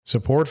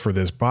Support for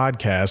this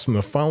podcast and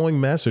the following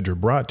message are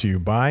brought to you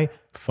by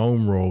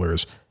foam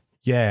rollers.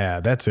 Yeah,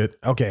 that's it.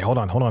 Okay, hold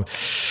on.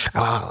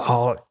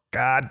 Oh,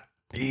 God.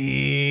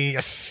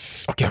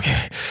 Yes.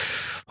 Okay.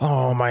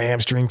 Oh, my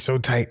hamstring's so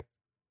tight.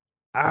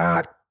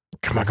 Come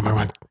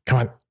on. Okay.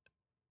 All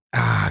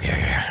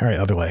right,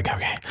 other leg.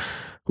 Okay.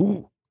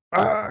 Ooh.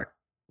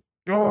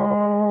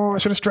 Oh, I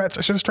should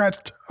have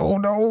stretched. Oh,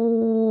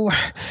 no.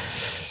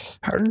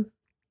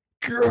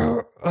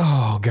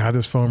 Oh, God,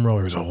 this foam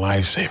roller is a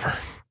lifesaver.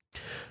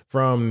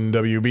 From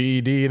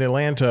WBED in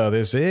Atlanta,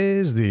 this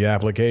is The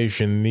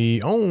Application,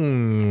 the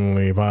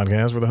only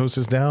podcast where the host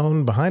is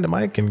down behind a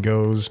mic and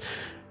goes,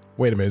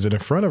 wait a minute, is it in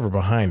front of or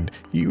behind?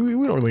 We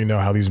don't really know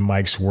how these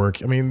mics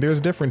work. I mean, there's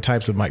different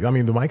types of mic. I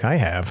mean, the mic I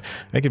have,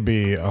 it could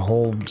be a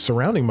whole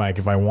surrounding mic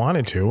if I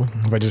wanted to.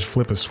 If I just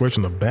flip a switch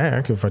in the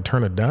back, if I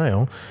turn a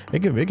dial,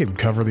 it could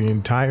cover the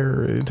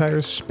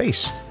entire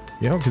space.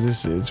 You know,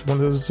 because it's one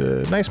of those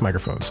nice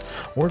microphones.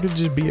 Or it could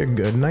just be a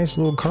nice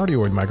little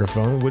cardioid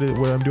microphone with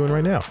what I'm doing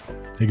right now.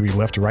 It can be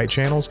left to right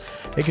channels.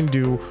 It can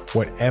do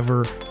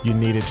whatever you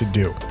need it to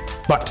do.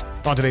 But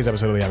on today's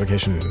episode of The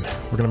Application,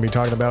 we're going to be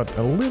talking about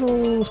a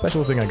little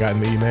special thing I got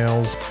in the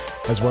emails,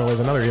 as well as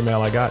another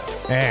email I got,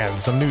 and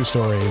some news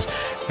stories.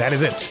 That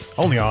is it.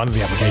 Only on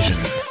The Application.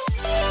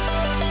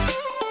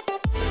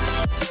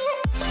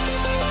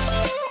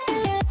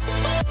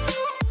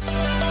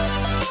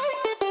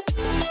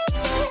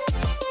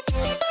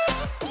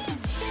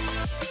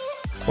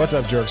 What's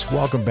up, jerks?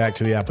 Welcome back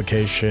to The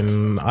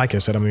Application. Like I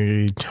said, I'm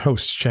the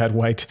host, Chad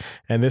White,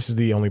 and this is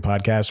the only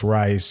podcast where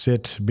I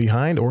sit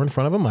behind or in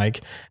front of a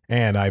mic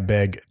and I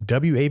beg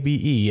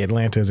WABE,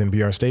 Atlanta's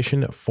NPR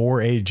station, for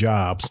a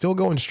job. Still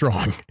going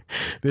strong.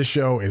 This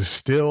show is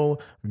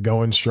still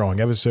going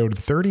strong. Episode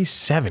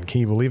 37.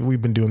 Can you believe it?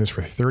 We've been doing this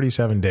for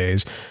 37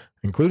 days,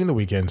 including the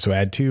weekend. So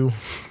add two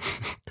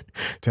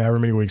to however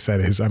many weeks that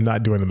is. I'm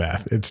not doing the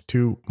math. It's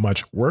too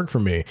much work for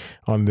me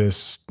on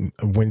this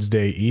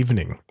Wednesday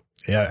evening.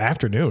 Yeah,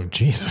 afternoon.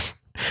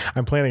 Jesus.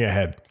 I'm planning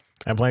ahead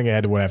to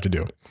what I have to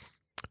do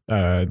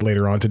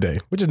later on today,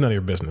 which is none of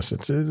your business.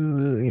 It's,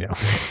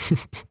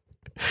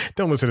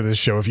 don't listen to this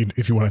show if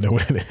you want to know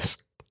what it is.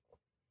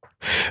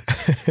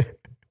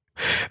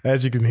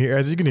 As you can hear,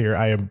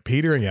 I am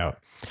petering out.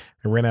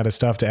 I ran out of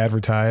stuff to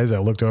advertise. I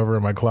looked over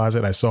in my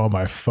closet. I saw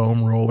my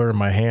foam roller and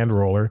my hand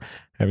roller.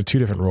 I have two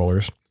different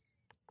rollers.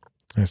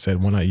 I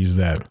said, why not use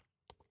that?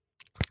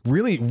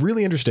 Really,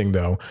 really interesting,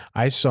 though.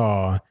 I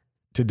saw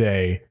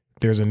today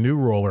there's a new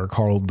roller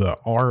called the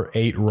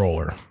R8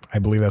 roller. I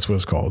believe that's what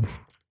it's called. I'm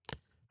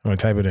going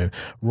to type it in.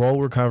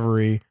 Roll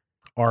Recovery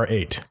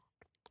R8.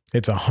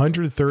 It's a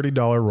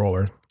 $130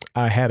 roller.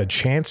 I had a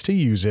chance to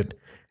use it,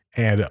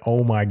 and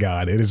oh my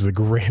God, it is the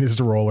greatest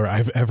roller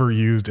I've ever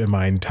used in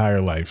my entire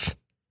life.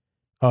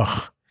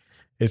 Oh,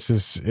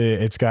 imagine,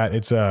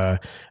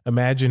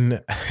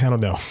 I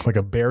don't know, like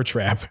a bear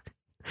trap.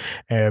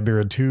 And there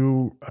are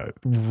two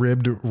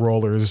ribbed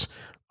rollers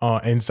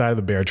inside of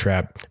the bear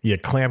trap. You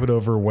clamp it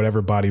over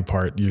whatever body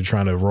part you're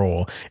trying to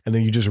roll, and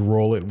then you just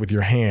roll it with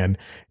your hand,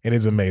 and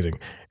it's amazing.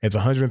 It's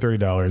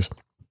 $130.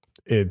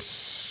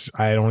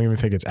 I don't even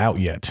think it's out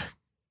yet,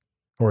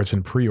 or it's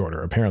in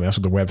pre-order. Apparently, that's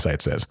what the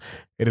website says.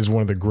 It is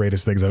one of the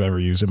greatest things I've ever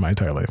used in my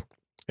entire life,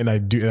 and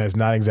that's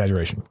not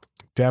exaggeration.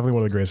 Definitely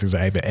one of the greatest things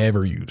I've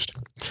ever used.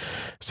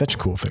 Such a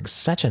cool thing.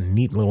 Such a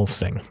neat little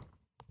thing.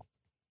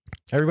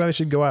 Everybody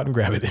should go out and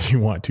grab it if you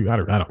want to. I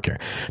don't care.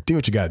 Do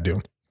what you got to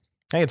do.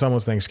 Hey, it's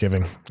almost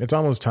Thanksgiving. It's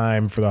almost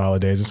time for the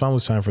holidays. It's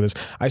almost time for this.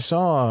 I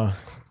saw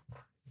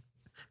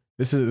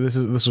this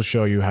will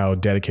show you how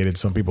dedicated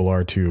some people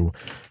are to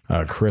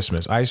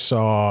Christmas. I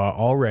saw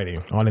already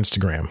on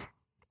Instagram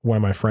one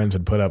of my friends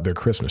had put up their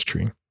Christmas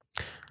tree,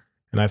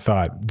 and I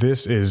thought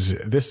this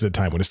is a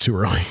time when it's too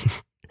early.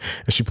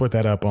 And she put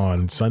that up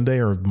on Sunday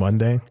or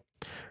Monday.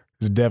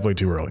 It's definitely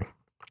too early.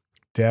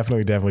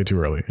 Definitely too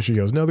early. And she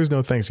goes, "No, there's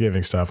no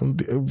Thanksgiving stuff."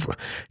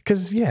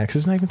 Because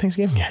it's not even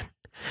Thanksgiving yet.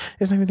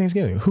 It's not even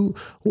Thanksgiving. Who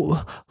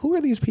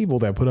are these people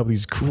that put up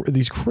these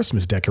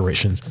Christmas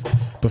decorations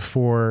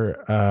before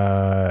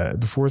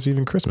it's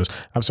even Christmas?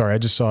 I'm sorry, I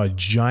just saw a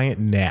giant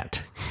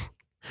gnat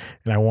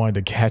and I wanted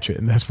to catch it,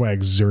 and that's why I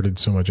exerted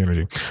so much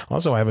energy.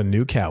 Also, I have a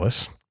new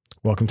callus.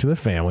 Welcome to the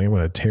family. I'm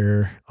going to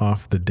tear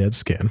off the dead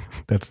skin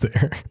that's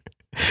there.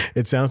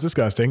 It sounds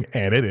disgusting,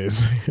 and it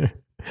is.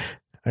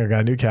 I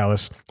got a new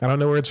callus. I don't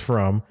know where it's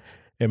from.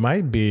 It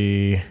might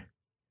be.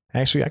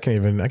 Actually, I can't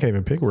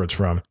even pick where it's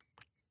from.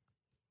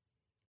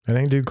 I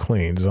ain't do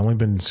cleans. I've only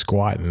been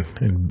squatting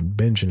and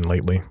benching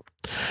lately.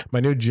 My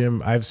new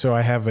gym, I've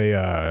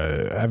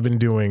been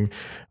doing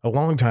a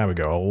long time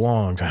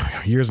ago,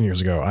 years and years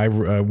ago.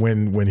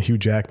 When Hugh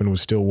Jackman was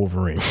still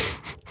Wolverine,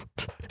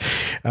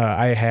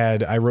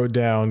 I wrote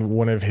down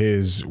one of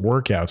his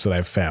workouts that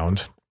I've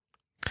found.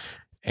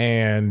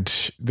 And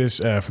this,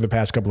 for the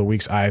past couple of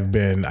weeks,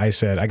 I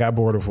said, I got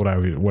bored of what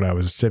I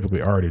was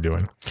typically already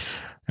doing.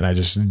 And I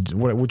just,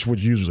 which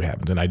usually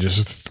happens, and I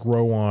just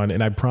throw on,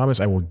 and I promise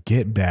I will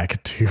get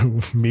back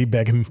to me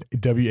begging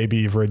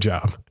WAB for a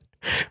job,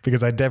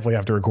 because I definitely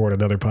have to record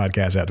another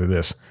podcast after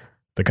this.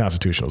 the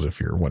constitutionals, if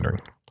you're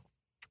wondering.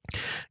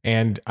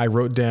 And I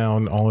wrote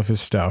down all of his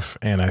stuff,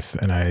 and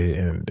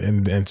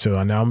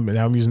so now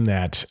I'm using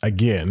that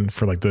again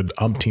for like the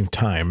umpteenth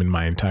time in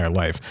my entire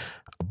life.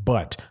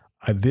 But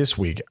this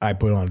week I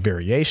put on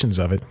variations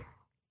of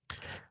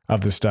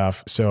the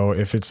stuff. So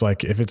if it's a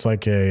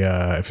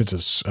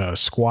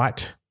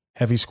squat,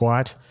 heavy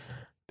squat,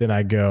 then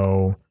I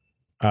go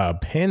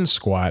pin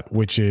squat,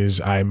 which is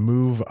I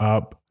move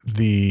up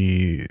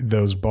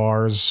those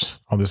bars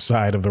on the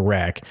side of the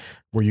rack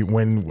where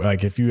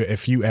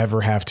if you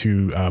ever have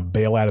to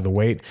bail out of the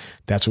weight,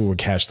 that's what would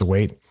catch the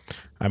weight.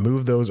 I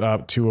move those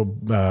up to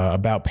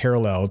about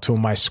parallel to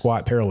my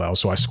squat parallel.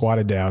 So I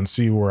squatted down,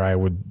 see where I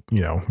would,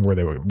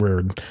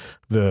 where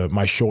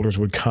my shoulders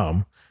would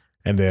come.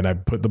 And then I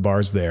put the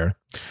bars there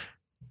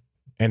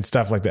and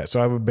stuff like that.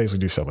 So I would basically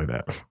do stuff like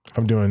that. If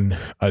I'm doing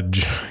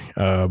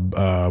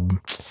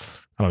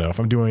if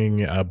I'm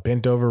doing a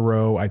bent over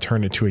row, I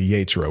turn it to a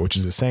Yates row, which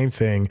is the same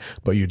thing,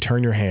 but you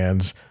turn your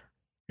hands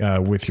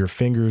with your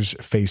fingers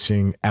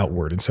facing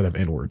outward instead of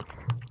inward.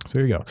 So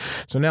there you go.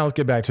 So now let's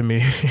get back to me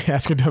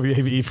asking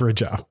WABE for a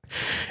job.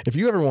 If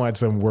you ever want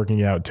some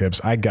working out tips,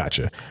 I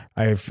gotcha.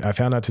 I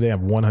found out today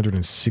I'm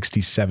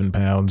 167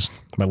 pounds.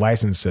 My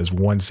license says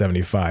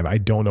 175. I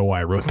don't know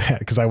why I wrote that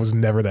because I was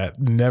never,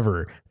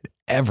 ever.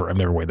 I've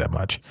never weighed that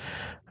much.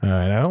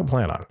 And I don't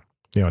plan on,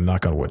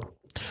 knock on wood.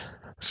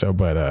 So,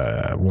 but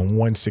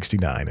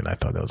 169, and I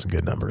thought that was a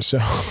good number. So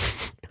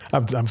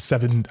I'm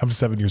 7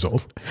 years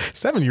old.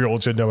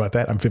 7-year-old should know about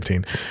that. I'm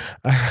 15.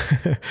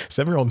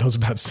 7-year-old knows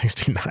about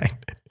 69.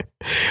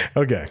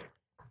 Okay.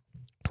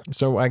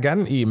 So I got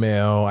an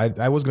email. I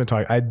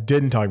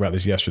didn't talk about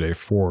this yesterday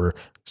for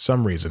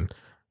some reason,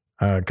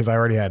 because I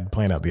already had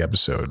planned out the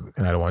episode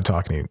and I don't want to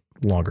talk any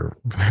longer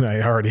than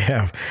I already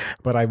have.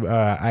 But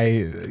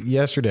I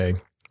yesterday,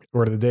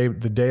 or the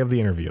day of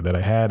the interview that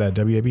I had at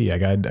WAB, I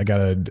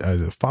got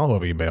a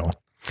follow-up email.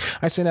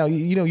 I sent out,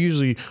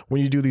 usually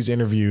when you do these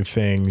interview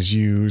things,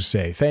 you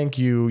say thank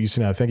you. You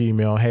send out a thank you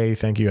email. Hey,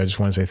 thank you. I just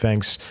want to say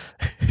thanks.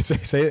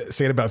 say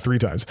it about 3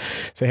 times.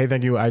 Say, hey,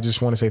 thank you. I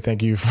just want to say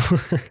thank you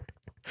for.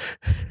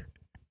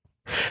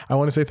 I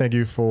want to say thank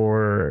you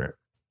for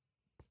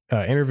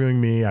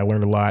interviewing me. I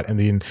learned a lot. And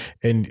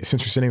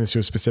since you're sending this to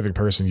a specific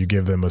person, you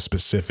give them a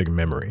specific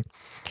memory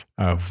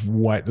of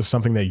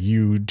something that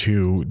you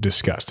two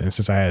discussed. And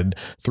since I had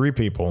 3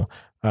 people,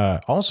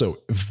 also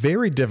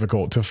very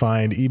difficult to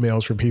find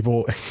emails from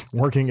people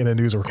working in a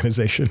news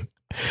organization,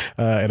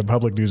 at a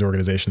public news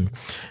organization.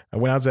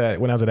 When I was at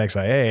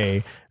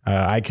XIA,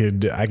 I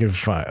could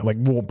find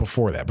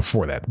before I was at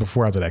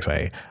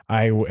XIA,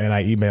 I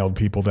emailed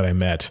people that I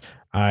met.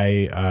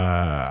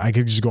 I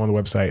could just go on the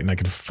website and I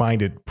could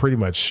find it pretty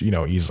much,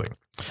 easily.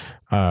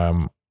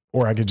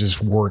 Or I could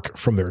just work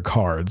from their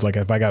cards. Like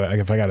if I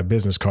got a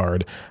business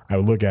card, I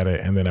would look at it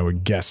and then I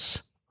would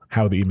guess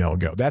how the email would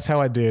go. That's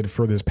how I did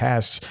for this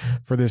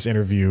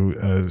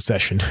interview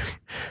session.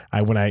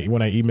 When I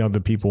emailed the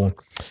people,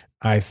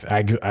 I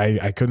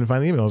couldn't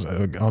find the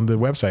emails on the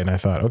website, and I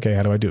thought, okay,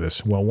 how do I do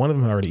this? Well, one of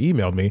them already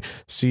emailed me.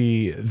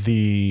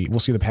 We'll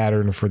see the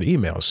pattern for the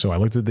emails. So I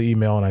looked at the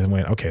email and I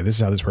went, okay, this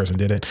is how this person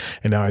did it,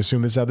 and now I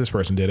assume this is how this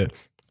person did it.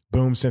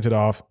 Boom, sent it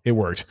off. It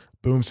worked.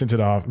 Boom, sent it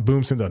off.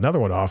 Boom, sent another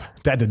one off.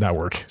 That did not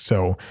work.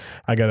 So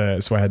I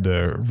had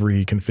to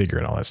reconfigure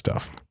and all that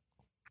stuff.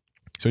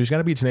 So you just got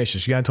to be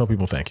tenacious. You got to tell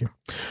people thank you.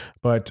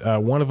 But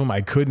one of them I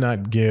could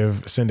not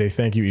send a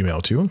thank you email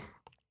to.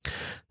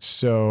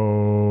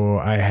 So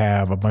I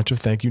have a bunch of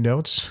thank you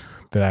notes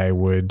that I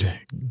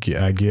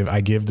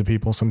give to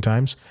people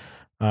sometimes.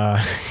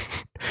 I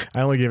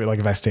only give it like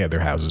if I stay at their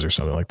houses or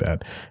something like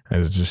that.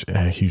 And it's just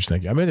a huge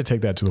thank you. I meant to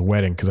take that to the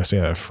wedding because I stay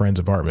at a friend's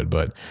apartment,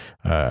 but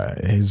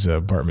his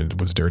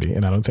apartment was dirty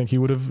and I don't think he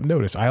would have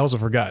noticed. I also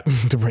forgot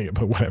to bring it,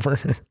 but whatever.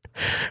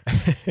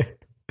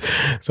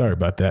 Sorry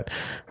about that,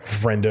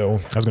 friendo.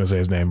 I was going to say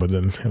his name, but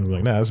then I was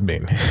like, nah, that's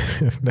mean.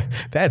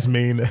 That's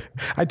mean.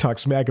 I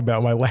talked smack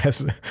about my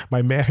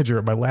manager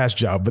at my last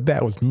job, but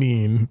that was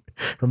mean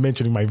for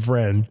mentioning my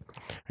friend.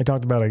 I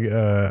talked about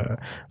a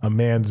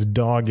man's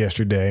dog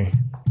yesterday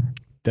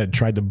that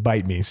tried to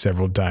bite me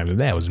several times, and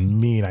that was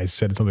mean. I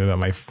said something about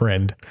my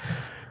friend.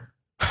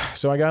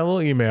 So I got a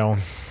little email.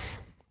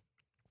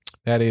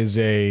 That is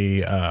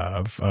an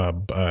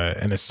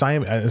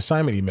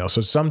assignment email.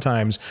 So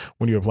sometimes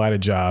when you apply to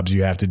jobs,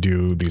 you have to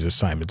do these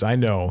assignments. I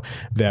know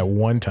that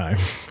one time,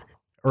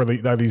 or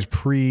these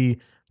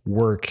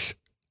pre-work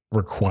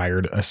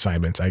required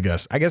assignments. I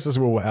guess this is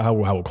how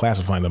we'll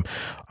classify them.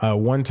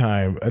 One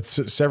time,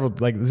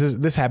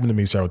 this happened to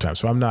me several times.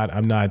 So I'm not.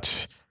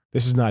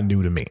 This is not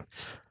new to me.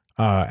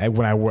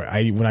 When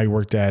I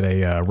worked at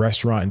a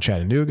restaurant in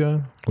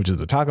Chattanooga, which is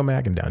the Taco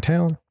Mac in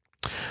downtown.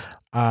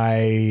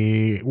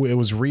 It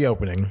was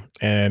reopening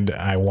and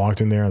I walked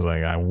in there. I was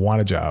like, I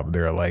want a job.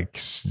 They're like,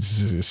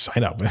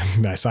 sign up.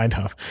 And I signed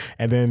up.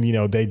 And then,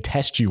 they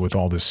test you with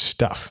all this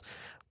stuff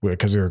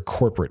because they're a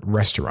corporate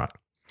restaurant.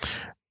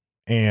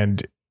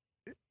 And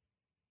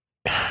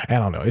I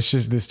don't know. It's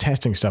just this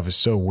testing stuff is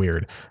so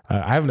weird.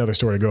 I have another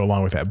story to go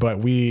along with that, but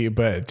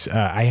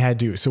I had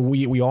to. So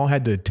we all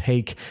had to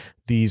take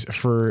these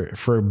for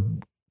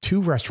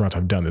two restaurants.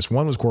 I've done this.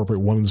 One was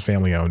corporate. One was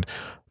family owned.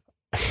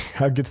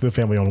 I'll get to the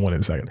family owned one in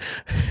a second.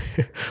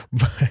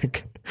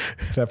 But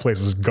that place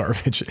was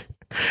garbage,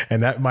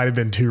 and that might have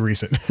been too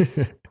recent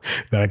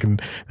that I can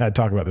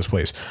talk about this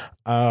place.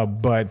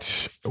 But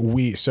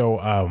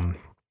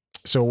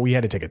so we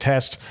had to take a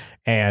test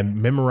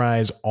and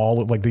memorize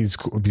all of, like, these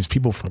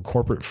people from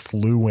corporate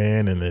flew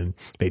in, and then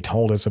they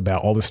told us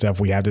about all the stuff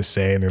we have to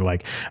say. And they're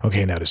like,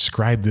 okay, now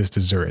describe this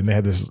dessert. And they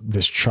had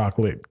this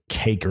chocolate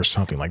cake or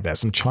something like that,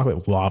 some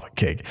chocolate lava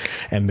cake.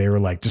 And they were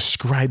like,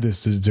 describe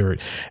this dessert.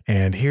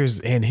 And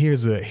here's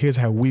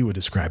how we would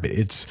describe it.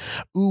 It's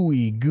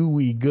ooey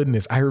gooey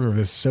goodness. I remember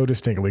this so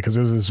distinctly because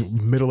there was this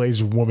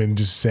middle-aged woman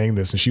just saying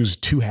this, and she was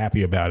too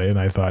happy about it. And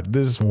I thought,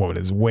 this woman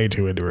is way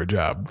too into her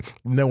job.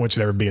 No one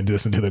should ever be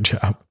this into their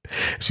job.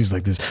 She's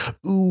like, this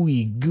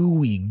ooey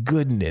gooey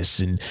goodness,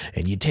 and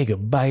you take a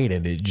bite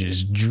and it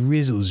just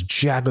drizzles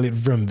chocolate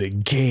from the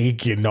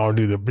cake and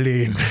onto the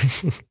plate.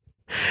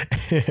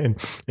 and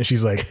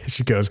she's like,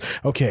 she goes,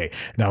 okay,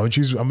 now I'm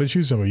gonna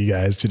choose some of you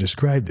guys to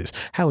describe this.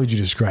 How would you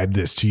describe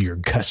this to your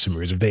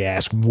customers if they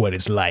ask what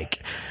it's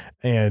like?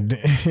 And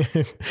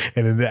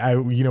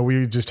then we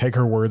would just take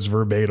her words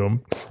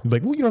verbatim,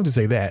 like, well, you don't have to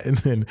say that. And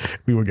then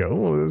we would go,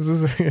 oh,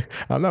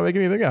 I'm not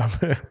making anything up.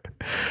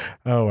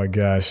 Oh my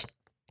gosh.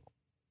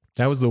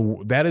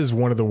 That is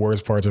one of the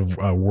worst parts of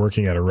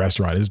working at a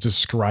restaurant, is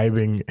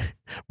describing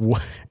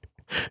what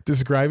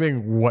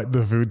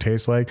the food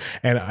tastes like.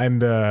 I'm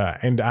not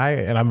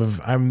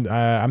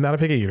a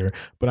picky eater,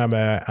 but I'm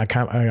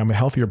a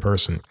healthier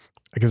person,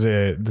 because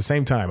at the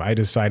same time I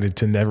decided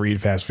to never eat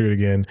fast food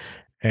again.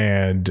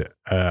 And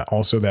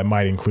also that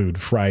might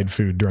include fried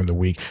food during the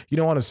week.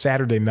 On a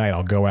Saturday night,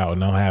 I'll go out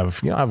and I'll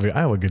have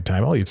a good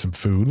time. I'll eat some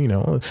food.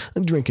 I'll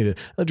drink not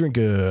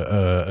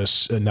a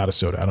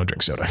soda. I don't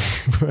drink soda,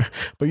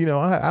 but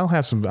I'll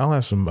have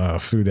some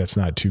food that's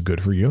not too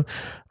good for you.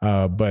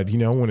 But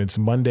when it's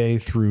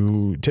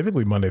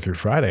typically Monday through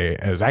Friday,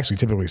 actually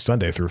typically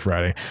Sunday through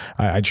Friday,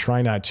 I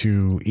try not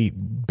to eat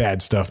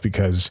bad stuff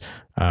because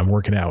I'm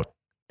working out.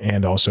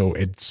 And also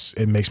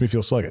it makes me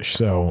feel sluggish.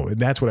 So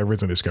that's what I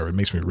originally discovered. It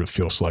makes me really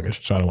feel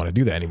sluggish. So I don't want to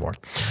do that anymore.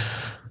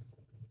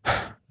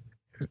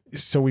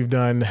 So we've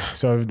done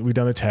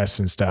the tests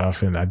and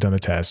stuff, and I've done the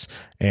tests.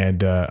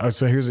 And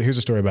so here's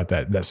a story about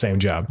that same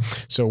job.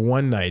 So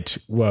one night,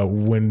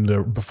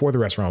 before the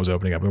restaurant was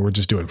opening up, and we're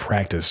just doing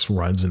practice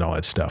runs and all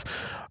that stuff.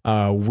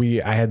 I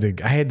had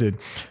to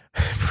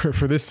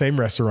for this same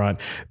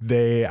restaurant,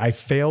 I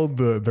failed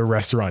the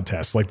restaurant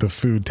test, like the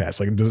food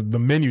test, like the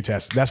menu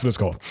test. That's what it's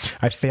called.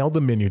 I failed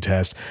the menu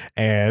test,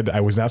 and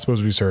I was not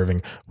supposed to be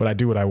serving, but I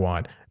do what I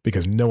want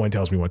because no one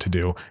tells me what to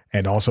do.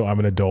 And also I'm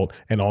an adult,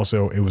 and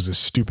also it was a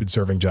stupid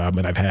serving job,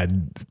 and I've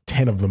had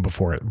 10 of them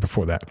before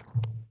that.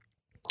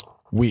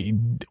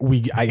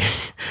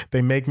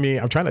 They make me,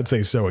 I'm trying to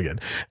say so again.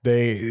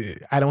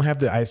 I don't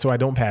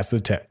pass the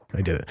test.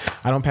 I did it.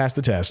 I don't pass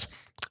the test.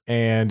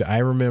 And I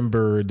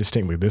remember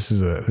distinctly, this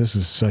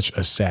is such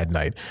a sad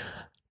night.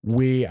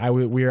 I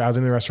was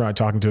in the restaurant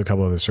talking to a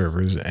couple of the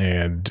servers,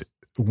 and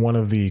one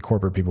of the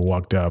corporate people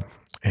walked up,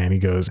 and he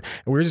goes,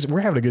 we're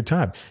having a good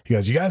time. He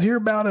goes, you guys hear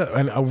about it?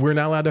 And we're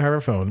not allowed to have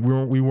our phone.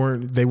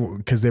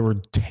 Because they were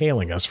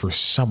tailing us for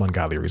some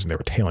ungodly reason. They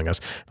were tailing us.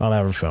 Not allowed to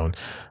have our phone.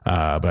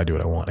 But I do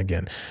what I want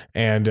again.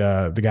 And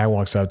the guy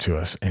walks up to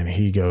us, and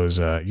he goes,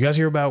 you guys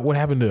hear about what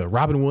happened to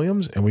Robin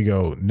Williams? And we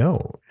go,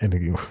 no. And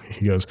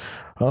he goes,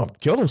 oh,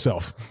 killed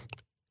himself.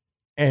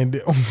 And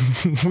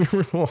we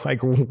were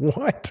like,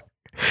 what?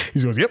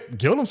 He goes, yep,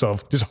 killed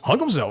himself, just hung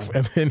himself.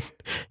 And then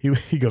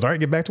he goes, all right,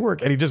 get back to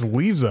work. And he just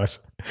leaves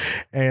us.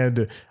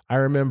 And I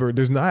remember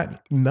there's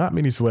not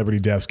many celebrity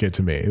deaths get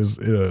to me. It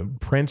was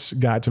Prince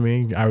got to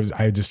me.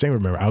 I distinctly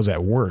remember I was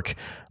at work.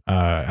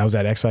 I was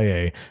at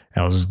XIA,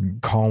 and I was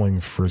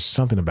calling for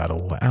something about,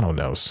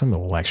 some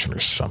election or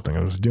something.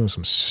 I was doing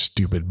some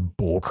stupid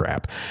bull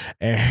crap.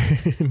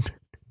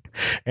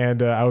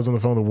 And I was on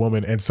the phone with a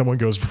woman, and someone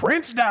goes,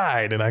 Prince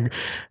died. And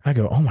I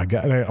go, oh my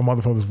God. And I'm on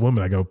the phone with this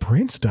woman. I go,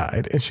 Prince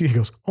died. And she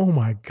goes, oh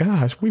my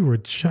gosh, we were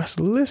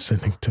just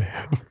listening to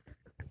him.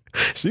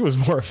 She was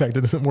more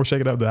affected, more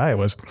shaken up than I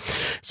was.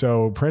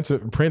 So Prince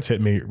hit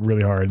me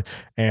really hard.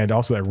 And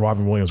also that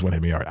Robin Williams one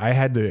hit me hard.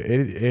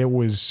 It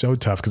was so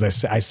tough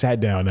because I sat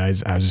down, and I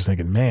was just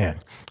thinking,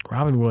 man,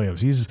 Robin Williams,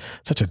 he's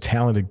such a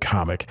talented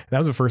comic. That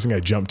was the first thing I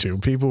jumped to.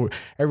 Everybody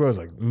was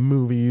like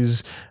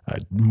movies,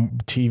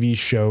 TV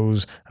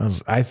shows.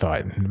 I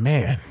thought,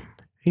 man,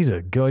 he's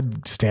a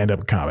good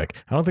stand-up comic.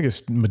 I don't think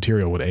his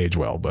material would age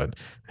well, but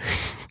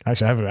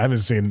actually I haven't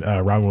seen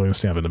Robin Williams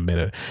stand up in a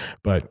minute,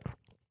 but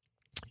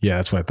yeah,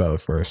 that's what I thought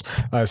at first.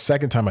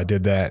 Second time I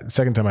did that.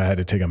 Second time I had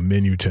to take a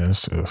menu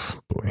test. Oh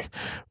boy,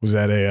 was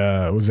at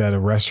a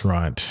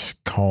restaurant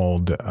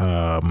called.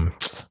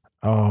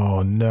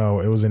 Oh no,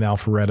 it was in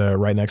Alpharetta,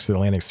 right next to the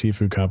Atlantic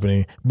Seafood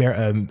Company,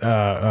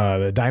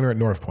 the diner at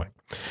North Point.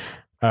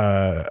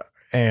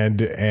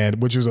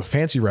 and which was a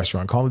fancy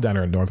restaurant called the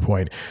Diner in North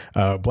Point.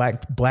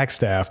 Black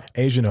staff,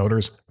 Asian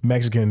owners,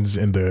 Mexicans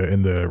in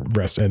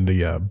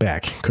the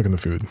back cooking the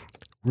food.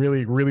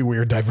 Really, really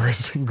weird,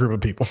 diverse group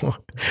of people.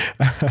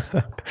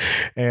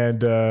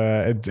 and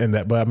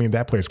that, but I mean,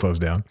 that place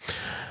closed down.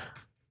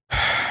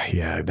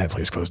 Yeah, that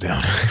place closed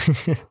down.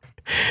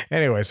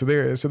 Anyway, so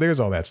there's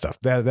all that stuff.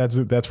 That's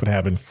what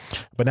happened.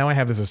 But now I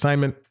have this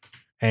assignment,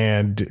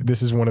 and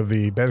this is one of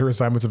the better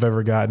assignments I've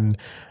ever gotten.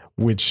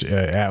 Which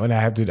and I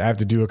have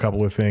to do a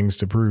couple of things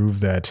to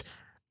prove that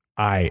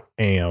I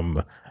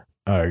am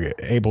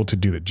able to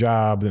do the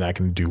job, then I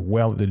can do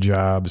well at the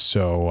job.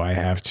 So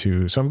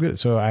I'm good.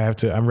 So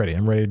I'm ready.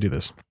 I'm ready to do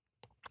this.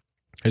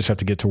 I just have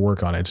to get to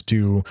work on it. It's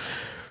due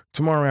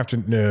tomorrow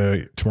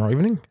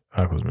evening.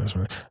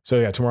 So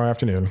yeah, tomorrow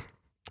afternoon.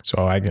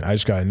 So I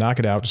just got to knock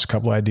it out, just a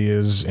couple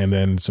ideas and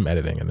then some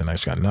editing, and then I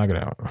just got to knock it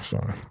out. So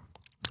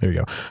there you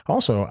go.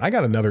 Also, I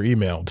got another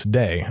email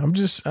today. I'm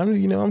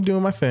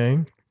doing my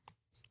thing.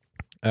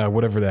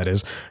 Whatever that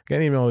is. Got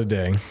an email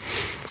today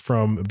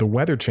from the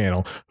Weather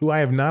Channel, who I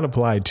have not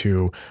applied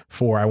to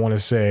for, I want to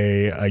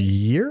say, a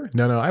year.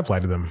 No, I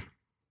applied to them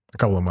a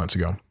couple of months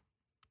ago.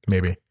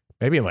 Maybe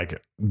like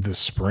this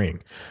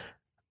spring,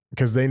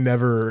 because they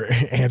never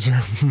answer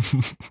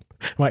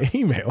my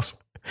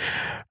emails.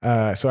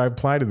 So I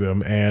applied to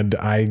them, and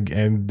I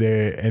don't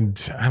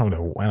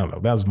know.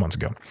 That was months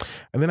ago.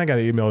 And then I got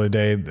an email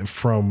today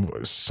from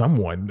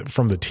someone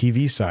from the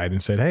TV side and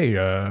said, "Hey,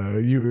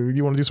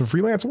 you want to do some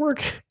freelance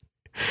work?"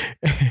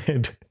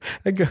 And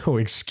I go,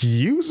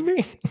 "Excuse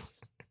me?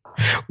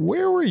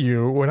 Where were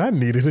you when I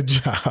needed a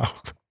job?"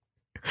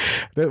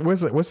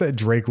 What's that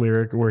Drake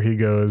lyric where he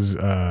goes,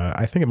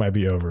 I think it might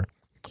be over.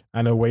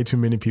 I know way too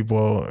many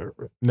people.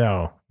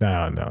 No.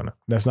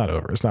 That's not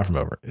over. It's not from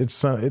Over. It's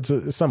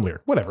some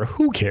lyric. Whatever.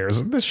 Who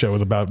cares? This show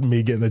is about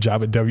me getting the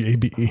job at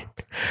WABE.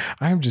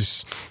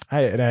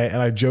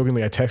 I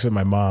jokingly, I texted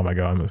my mom.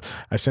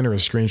 I sent her a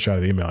screenshot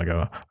of the email. I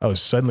go, "Oh,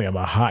 suddenly I'm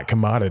a hot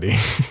commodity."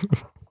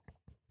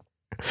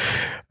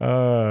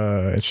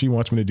 And she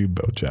wants me to do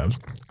both jobs.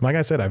 Like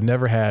I said, I've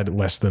never had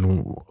less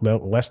than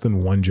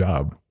one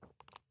job,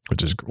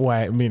 which is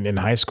why, I mean, in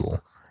high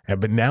school.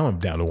 But now I'm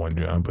down to one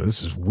job, but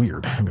this is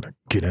weird. I'm going to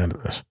get out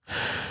of this.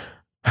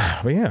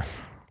 But yeah,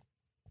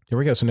 here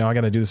we go. So now I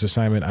got to do this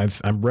assignment.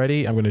 I'm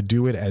ready. I'm going to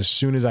do it as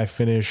soon as I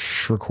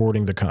finish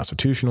recording the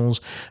constitutionals.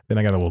 Then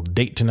I got a little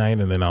date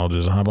tonight, and then I'll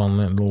just hop on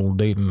that little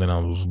date, and then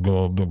I'll just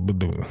go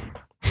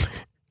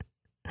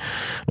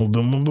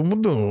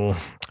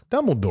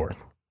Dumbledore.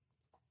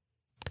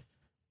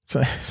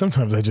 So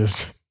sometimes I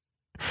just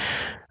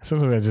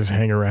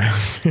hang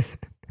around.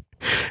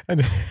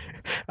 And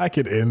I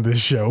could end this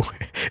show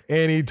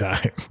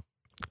anytime.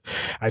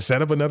 I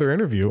set up another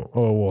interview.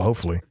 Oh, well,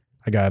 hopefully.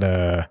 I got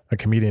a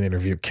comedian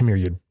interview. Come here,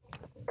 you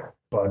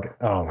bug.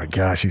 Oh my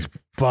gosh, these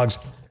bugs.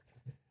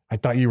 I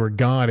thought you were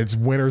gone. It's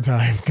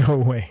wintertime. Go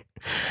away.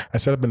 I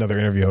set up another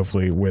interview,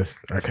 hopefully, with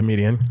a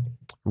comedian,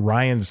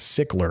 Ryan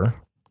Sickler.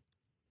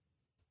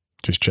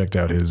 Just checked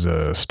out his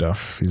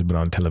stuff. He's been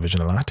on television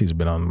a lot. He's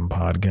been on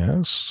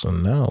podcasts.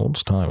 And now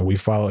it's time. He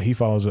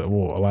follows a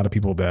lot of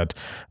people that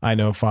I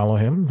know follow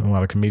him, a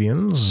lot of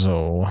comedians.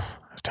 So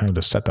it's time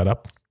to set that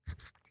up.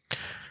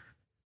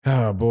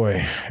 Oh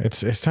boy.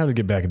 It's time to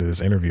get back into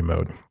this interview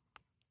mode.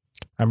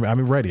 I'm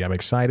ready. I'm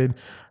excited.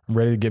 I'm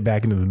ready to get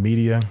back into the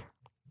media.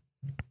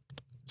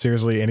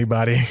 Seriously,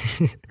 anybody,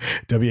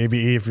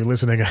 WABE, if you're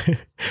listening,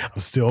 I'm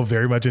still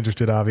very much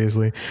interested,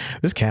 obviously.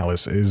 This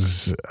callus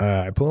is,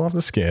 I pull off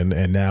the skin,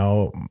 and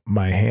now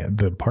my hand,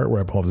 the part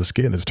where I pull off the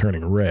skin is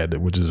turning red,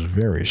 which is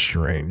very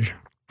strange.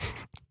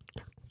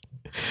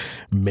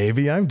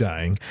 Maybe I'm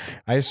dying.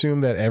 I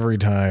assume that every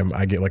time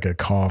I get like a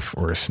cough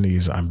or a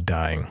sneeze, I'm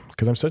dying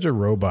because I'm such a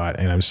robot,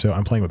 and I'm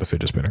playing with a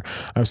fidget spinner.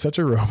 I'm such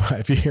a robot.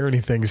 If you hear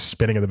anything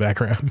spinning in the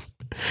background,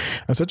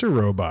 I'm such a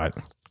robot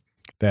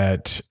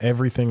that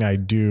everything I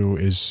do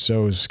is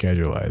so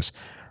schedulized.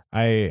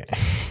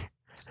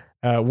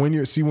 When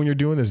you're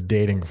doing this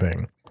dating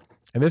thing,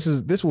 and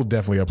this will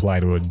definitely apply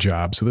to a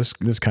job, so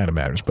this kind of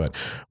matters. But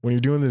when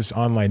you're doing this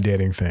online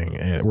dating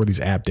thing, or these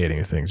app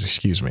dating things,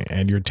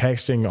 and you're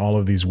texting all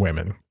of these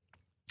women,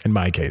 in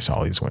my case,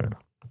 all these women.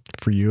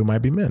 For you, it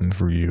might be men.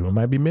 For you, it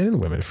might be men and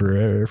women. For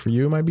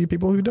you, it might be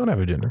people who don't have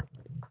a gender.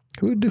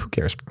 Who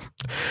cares?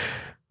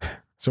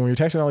 So when you're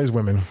texting all these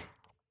women,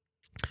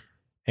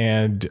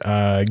 and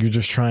you're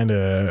just trying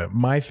to,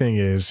 my thing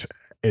is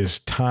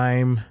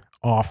time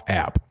off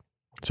app.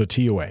 So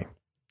TOA.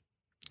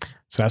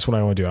 So that's what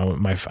I want to do.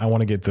 I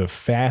want to get the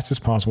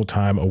fastest possible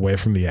time away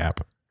from the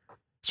app.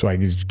 So I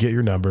can get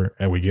your number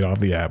and we get off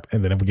the app,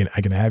 and then I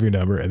can have your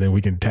number, and then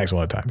we can text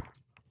all the time.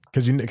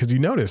 Because you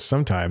notice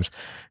sometimes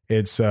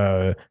it's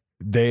a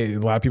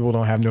lot of people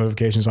don't have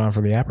notifications on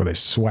for the app, or they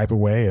swipe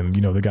away, and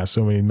they got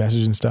so many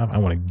messages and stuff. I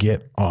want to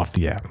get off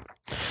the app,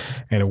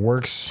 and it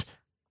works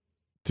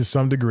to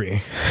some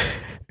degree.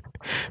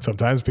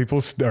 Sometimes people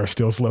are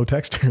still slow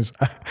texters.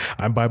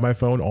 I'm by my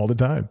phone all the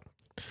time.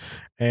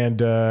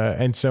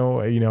 And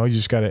so, you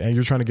just got to, and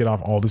you're trying to get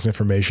off all this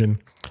information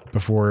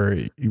before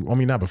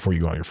not before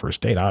you go on your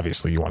first date.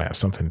 Obviously you want to have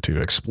something to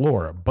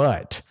explore,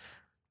 but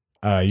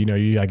you got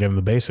to give them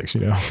the basics,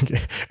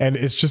 and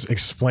it's just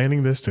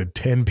explaining this to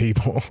 10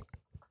 people.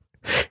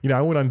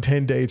 I went on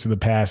 10 dates in the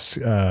past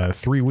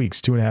 3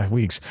 weeks, 2.5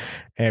 weeks,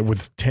 and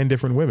with 10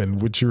 different women,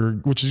 which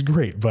is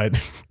great. But,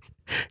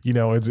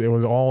 it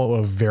was all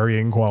of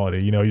varying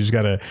quality. You just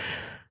got to,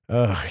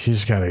 oh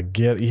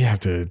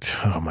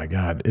my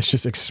God, it's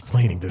just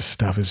explaining this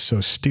stuff is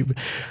so stupid.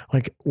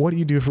 Like, what do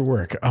you do for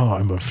work? Oh,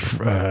 I'm a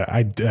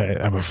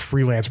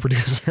freelance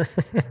producer.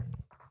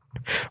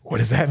 What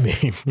does that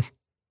mean?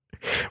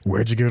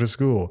 Where'd you go to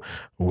school?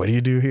 What do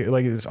you do here?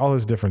 Like, it's all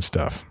this different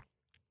stuff.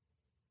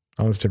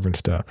 And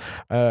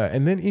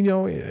then,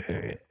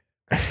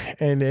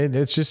 and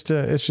it's just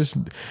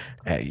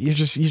you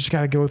just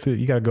got to go with it.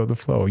 You got to go with the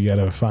flow. You got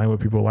to find what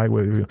people like.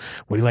 What do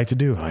you like to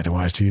do? I like to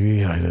watch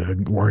TV. I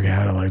like to work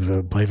out. I like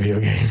to play video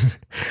games.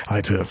 I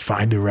like to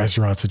find new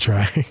restaurants to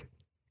try.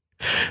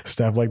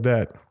 Stuff like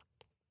that.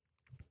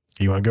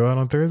 You want to go out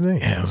on Thursday?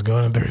 Yeah, let's go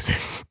out on Thursday.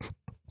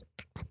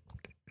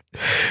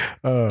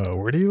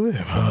 Where do you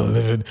live?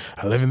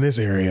 I live in this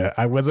area.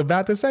 I was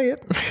about to say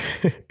it.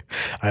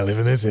 I live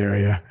in this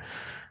area.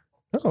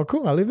 Oh,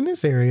 cool. I live in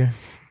this area.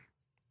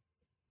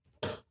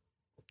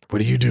 What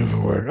do you do for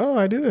work? Oh,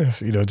 I do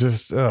this.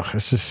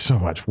 It's just so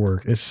much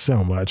work. It's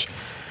so much.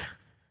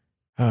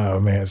 Oh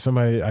man,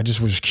 I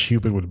just wish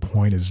Cupid would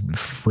point his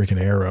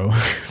freaking arrow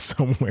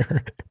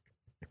somewhere.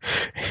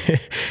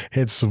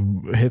 hit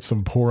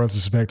some poor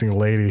unsuspecting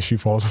lady. She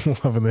falls in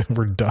love and then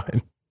we're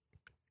done.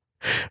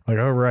 Like,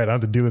 all right, I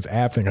have to do this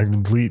app thing. I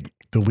can delete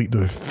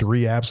the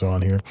 3 apps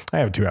on here. I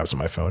have 2 apps on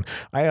my phone.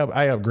 I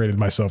upgraded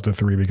myself to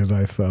 3 because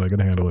I thought I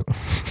could handle it.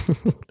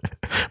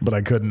 But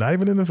I couldn't, not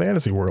even in the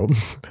fantasy world.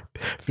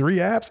 3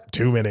 apps?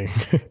 Too many.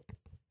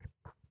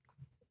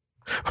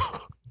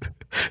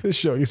 This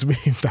show used to be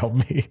about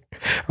me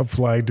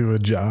applying to a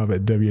job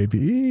at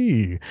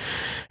WABE,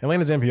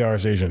 Atlanta's NPR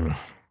station.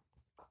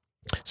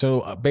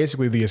 So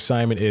basically the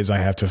assignment is they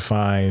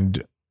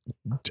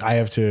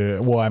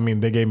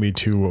gave me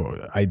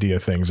 2 idea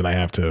things and I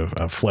have to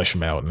flesh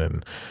them out and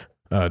then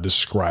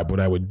describe what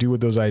I would do with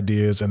those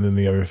ideas. And then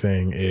the other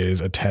thing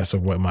is a test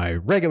of what my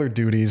regular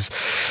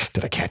duties.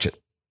 Did I catch it?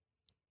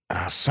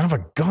 Son of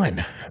a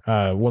gun.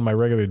 One of my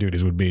regular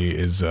duties would be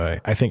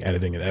I think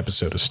editing an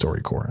episode of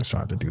StoryCorps. So I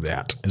have to do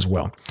that as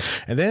well.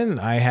 And then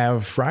I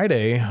have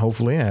Friday.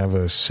 Hopefully I have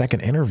a second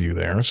interview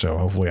there. So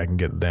hopefully I can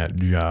get that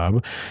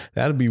job.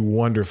 That'd be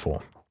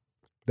wonderful.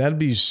 That'd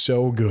be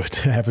so good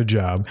to have a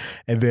job.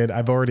 And then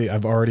I've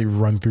already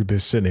run through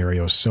this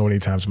scenario so many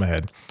times in my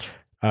head.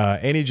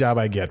 Any job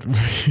I get,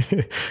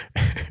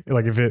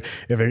 like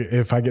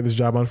if I get this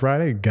job on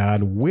Friday,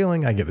 God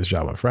willing, I get this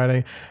job on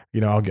Friday,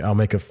 I'll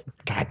make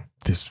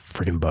this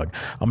freaking bug.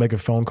 I'll make a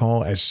phone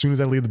call as soon as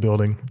I leave the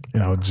building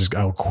and I'll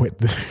quit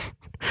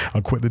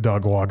the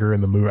dog walker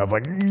and the move. I'm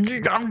like,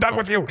 I'm done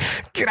with you.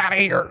 Get out of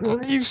here.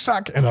 You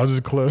suck. And I'll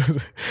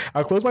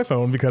close my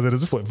phone because it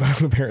is a flip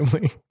phone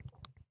apparently.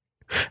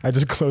 I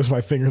just closed my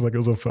fingers like it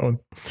was a phone.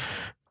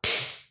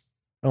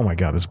 Oh my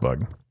God, this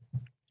bug.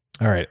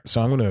 All right.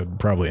 So I'm going to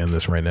probably end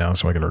this right now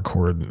so I can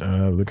record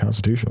the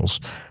constitutionals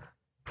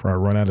before I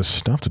run out of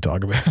stuff to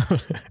talk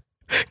about.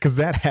 Because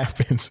that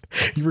happens.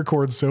 You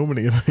record so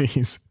many of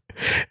these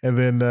and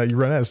then you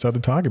run out of stuff to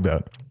talk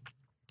about.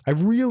 I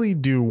really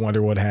do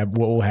wonder what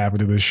will happen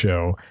to this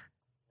show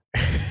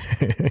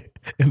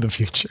in the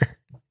future.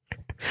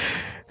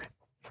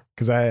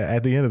 Because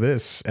at the end of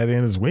this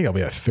week, I'll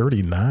be at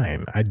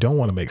 39. I don't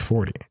want to make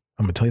 40.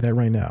 I'm going to tell you that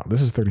right now.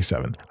 This is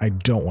 37. I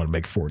don't want to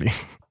make 40.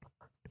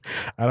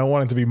 I don't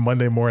want it to be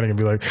Monday morning and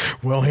be like,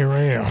 well, here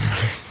I am.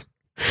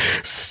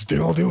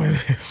 Still doing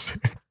this.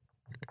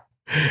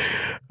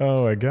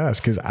 Oh my gosh,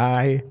 because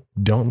I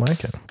don't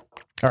like it.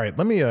 All right,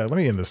 let me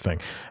end this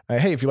thing.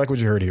 Hey, if you like what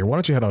you heard here, why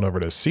don't you head on over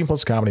to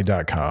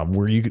cpluscomedy.com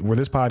where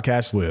this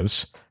podcast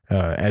lives.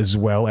 As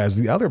well as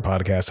the other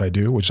podcasts I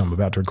do, which I'm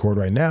about to record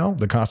right now,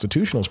 the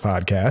Constitutionals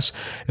podcast.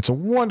 It's a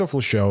wonderful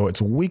show. It's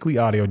a weekly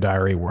audio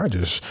diary where I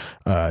just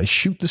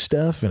shoot the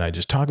stuff and I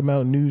just talk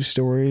about news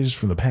stories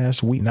from the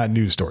past week. Not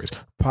news stories,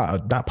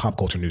 not pop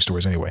culture news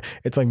stories anyway.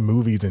 It's like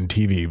movies and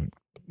TV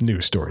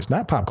news stories,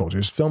 not pop culture.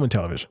 It's film and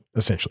television,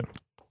 essentially.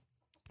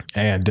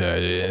 And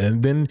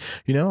then,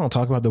 I'll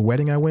talk about the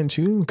wedding I went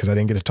to because I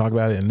didn't get to talk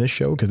about it in this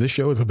show because this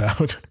show is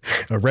about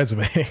a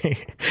resume.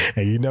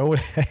 And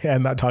what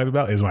I'm not talking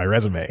about is my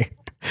resume.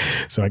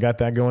 So I got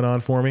that going on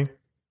for me.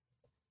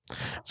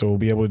 So we'll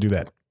be able to do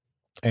that.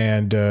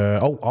 And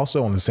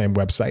also on the same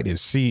website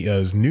is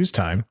News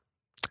Time.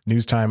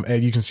 News Time,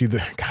 you can see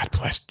God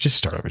bless, just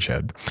start over,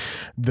 Chad.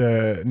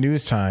 The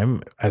News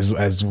Time,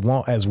 as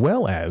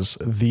well as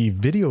the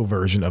video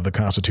version of the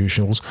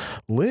Constitutionals,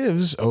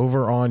 lives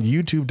over on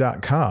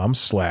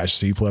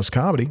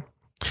youtube.com/C+comedy.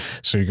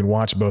 So you can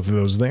watch both of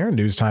those there.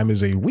 News Time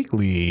is a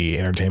weekly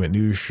entertainment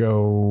news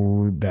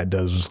show that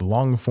does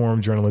long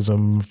form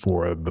journalism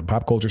for the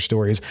pop culture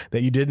stories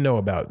that you didn't know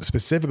about,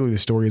 specifically the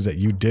stories that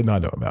you did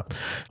not know about.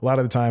 A lot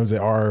of the times they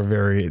are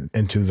very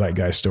into the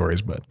zeitgeist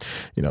stories, but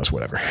it's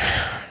whatever.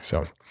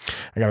 So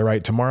I got to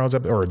write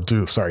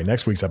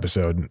next week's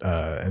episode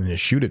and then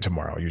shoot it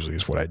tomorrow. Usually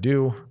is what I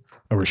do.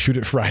 Or shoot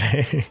it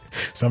Friday.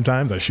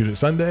 Sometimes I shoot it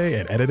Sunday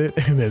and edit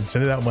it and then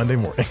send it out Monday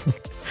morning.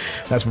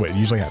 That's what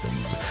usually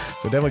happens.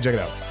 So definitely check it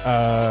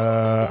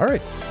out. All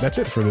right. That's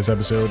it for this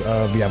episode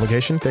of The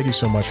Application. Thank you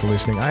so much for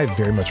listening. I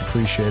very much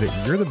appreciate it.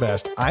 You're the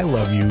best. I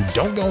love you.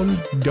 Don't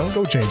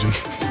go changing.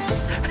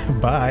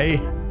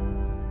 Bye.